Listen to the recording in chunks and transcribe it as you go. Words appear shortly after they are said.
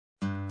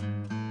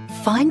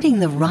Finding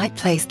the right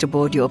place to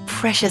board your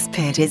precious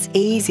pet is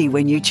easy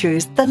when you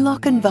choose the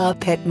Lochinvar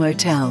Pet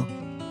Motel,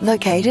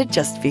 located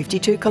just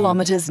 52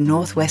 kilometres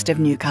northwest of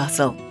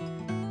Newcastle.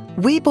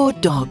 We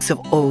board dogs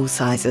of all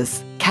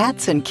sizes,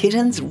 cats and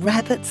kittens,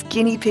 rabbits,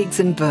 guinea pigs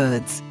and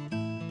birds.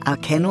 Our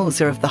kennels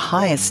are of the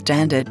highest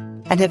standard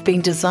and have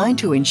been designed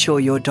to ensure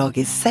your dog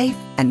is safe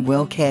and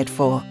well cared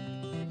for.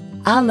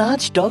 Our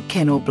large dog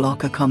kennel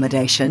block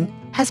accommodation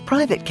has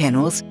private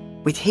kennels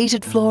with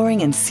heated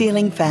flooring and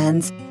ceiling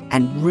fans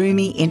and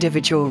roomy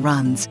individual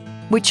runs,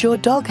 which your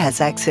dog has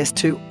access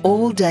to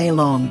all day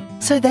long,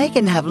 so they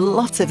can have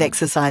lots of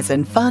exercise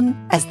and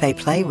fun as they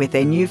play with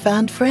their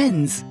newfound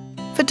friends.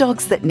 For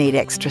dogs that need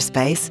extra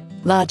space,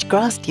 large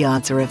grassed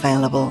yards are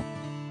available.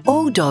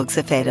 All dogs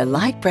are fed a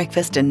light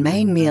breakfast and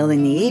main meal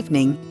in the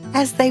evening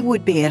as they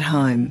would be at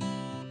home.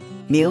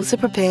 Meals are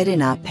prepared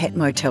in our pet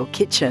motel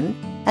kitchen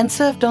and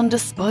served on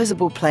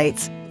disposable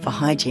plates for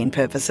hygiene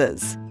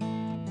purposes.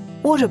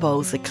 Water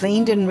bowls are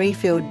cleaned and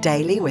refilled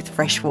daily with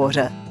fresh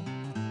water.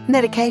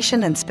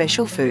 Medication and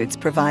special foods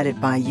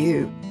provided by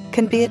you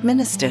can be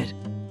administered.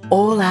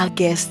 All our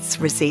guests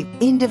receive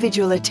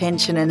individual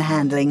attention and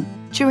handling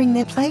during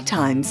their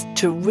playtimes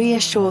to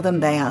reassure them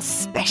they are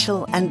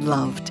special and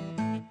loved.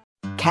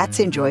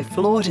 Cats enjoy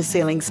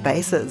floor-to-ceiling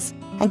spaces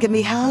and can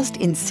be housed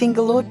in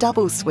single or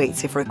double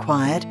suites if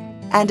required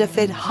and are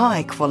fed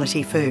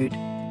high-quality food.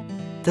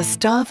 The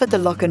staff at the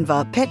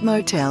Lochinvar Pet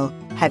Motel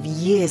have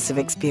years of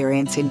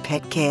experience in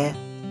pet care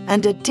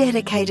and are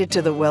dedicated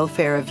to the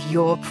welfare of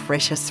your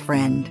precious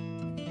friend.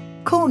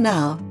 Call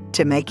now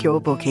to make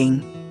your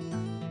booking.